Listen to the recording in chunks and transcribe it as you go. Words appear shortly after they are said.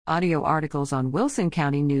Audio articles on Wilson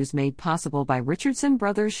County News made possible by Richardson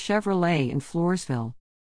Brothers Chevrolet in Floresville.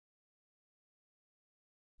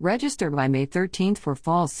 Register by May 13th for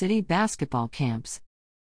Falls City basketball camps.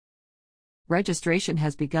 Registration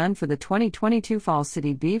has begun for the 2022 Falls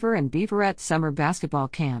City Beaver and Beaverette summer basketball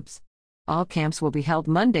camps. All camps will be held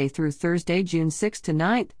Monday through Thursday, June 6 to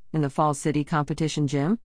 9th, in the Falls City Competition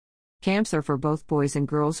Gym. Camps are for both boys and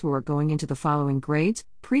girls who are going into the following grades: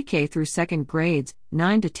 pre-K through 2nd grades,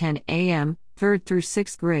 9 to 10 a.m., 3rd through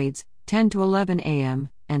 6th grades, 10 to 11 a.m.,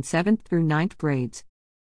 and 7th through 9th grades.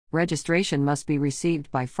 Registration must be received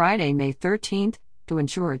by Friday, May 13th, to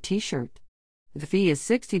ensure a t-shirt. The fee is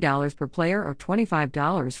 $60 per player or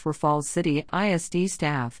 $25 for Falls City ISD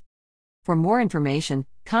staff. For more information,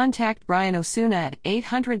 contact Brian Osuna at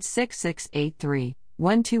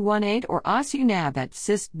 800-6683-1218 or osunab at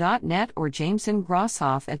cisc.net or Jameson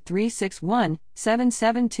Groshoff at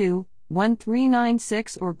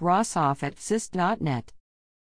 361-772-1396 or Groshoff at cisc.net.